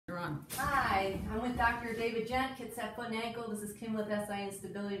Www.kitsetfootandAnkle.com. Hi, I'm with Dr. David Gent, Kitset Foot and Ankle. This is Kim with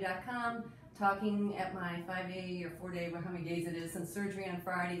SIinstability.com, talking at my 5-day or 4-day, how many days it is, since surgery on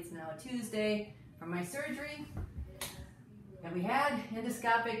Friday. It's now a Tuesday from my surgery. And we had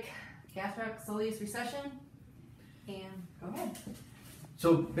endoscopic gastrocnemius Soleus recession. And go ahead.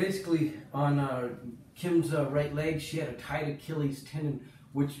 So basically, on Kim's right leg, she had a tight Achilles tendon,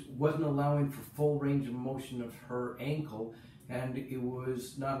 which wasn't allowing for full range of motion of her ankle, and it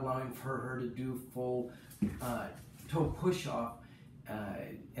was not allowing for her to do full toe push-off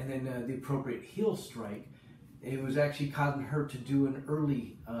and then the appropriate heel strike. It was actually causing her to do an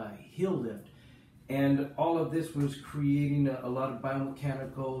early heel lift. And all of this was creating a lot of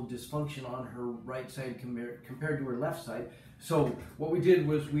biomechanical dysfunction on her right side compared to her left side. So what we did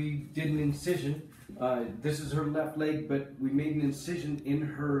was we did an incision. This is her left leg, but we made an incision in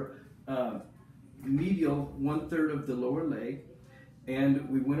her medial 1/3 of the lower leg, and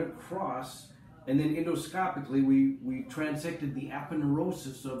we went across, and then endoscopically we transected the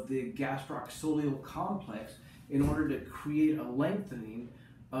aponeurosis of the gastrosoleal complex in order to create a lengthening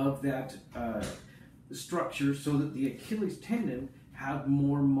of that structure so that the Achilles tendon had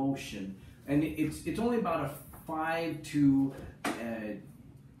more motion. And it's only about a 5 to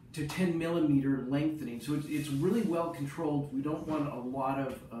 10 millimeter lengthening, so it's really well controlled. We don't want a lot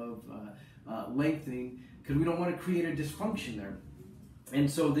of lengthening because we don't want to create a dysfunction there. And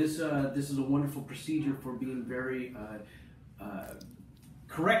so this is a wonderful procedure for being very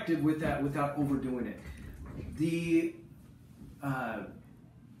corrective with that without overdoing it. The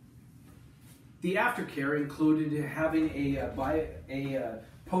aftercare included having a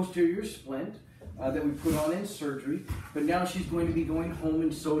posterior splint that we put on in surgery, but now she's going to be going home,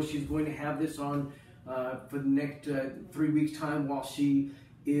 and so she's going to have this on for the next 3 weeks' time while she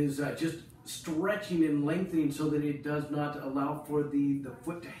is just stretching and lengthening so that it does not allow for the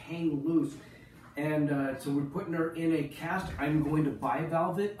foot to hang loose. And so we're putting her in a cast. I'm going to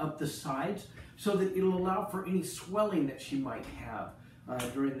bivalve it up the sides so that it'll allow for any swelling that she might have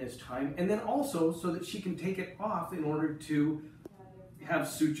during this time, and then also so that she can take it off in order to have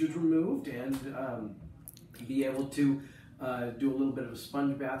sutures removed and be able to do a little bit of a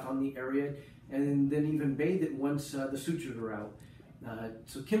sponge bath on the area, and then even bathe it once the sutures are out.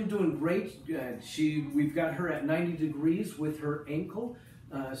 So Kim's doing great. We've got her at 90 degrees with her ankle,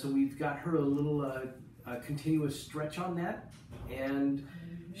 so we've got her a little continuous stretch on that, and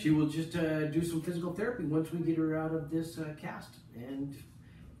she will just do some physical therapy once we get her out of this cast and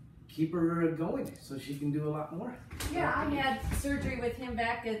keep her going so she can do a lot more. Yeah, I had surgery with him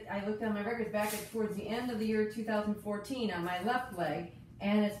I looked on my records back towards the end of the year 2014 on my left leg,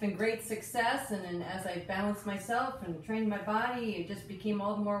 and it's been great success. And then as I balanced myself and trained my body, it just became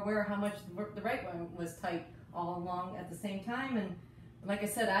all the more aware how much the right one was tight all along at the same time. And like I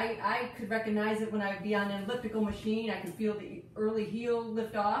said, I could recognize it when I'd be on an elliptical machine. I could feel the early heel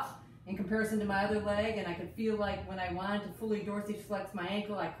lift off in comparison to my other leg, and I could feel like when I wanted to fully dorsiflex my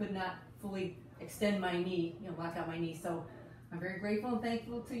ankle, I could not fully extend my knee, lock out my knee. So I'm very grateful and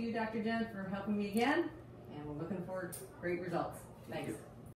thankful to you, Dr. Gent, for helping me again, and we're looking for great results. Thanks.